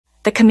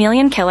The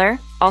Chameleon killer,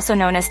 also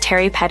known as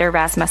Terry Petter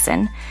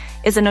Rasmussen,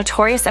 is a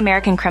notorious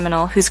American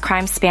criminal whose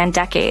crimes span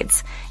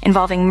decades,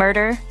 involving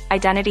murder,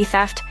 identity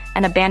theft,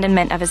 and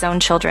abandonment of his own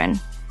children.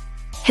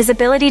 His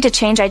ability to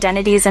change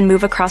identities and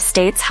move across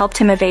states helped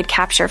him evade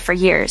capture for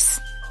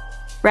years.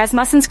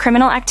 Rasmussen's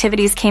criminal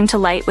activities came to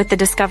light with the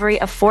discovery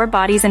of 4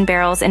 bodies in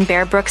barrels in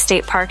Bear Brook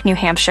State Park, New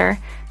Hampshire,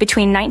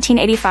 between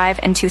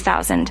 1985 and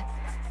 2000.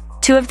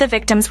 2 of the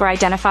victims were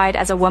identified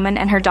as a woman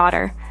and her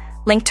daughter,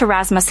 linked to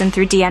Rasmussen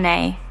through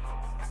DNA.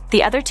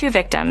 The other 2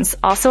 victims,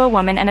 also a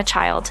woman and a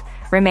child,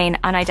 remain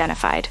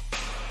unidentified.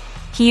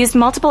 He used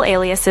multiple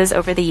aliases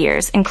over the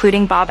years,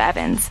 including Bob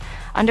Evans,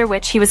 under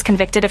which he was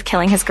convicted of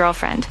killing his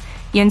girlfriend,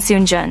 Yoon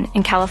Soon-jun,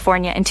 in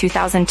California in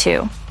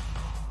 2002.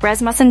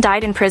 Rasmussen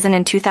died in prison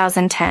in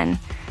 2010,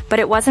 but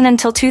it wasn't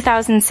until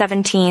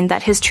 2017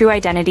 that his true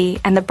identity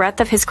and the breadth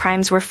of his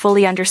crimes were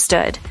fully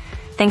understood,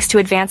 thanks to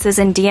advances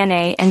in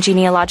DNA and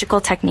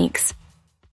genealogical techniques.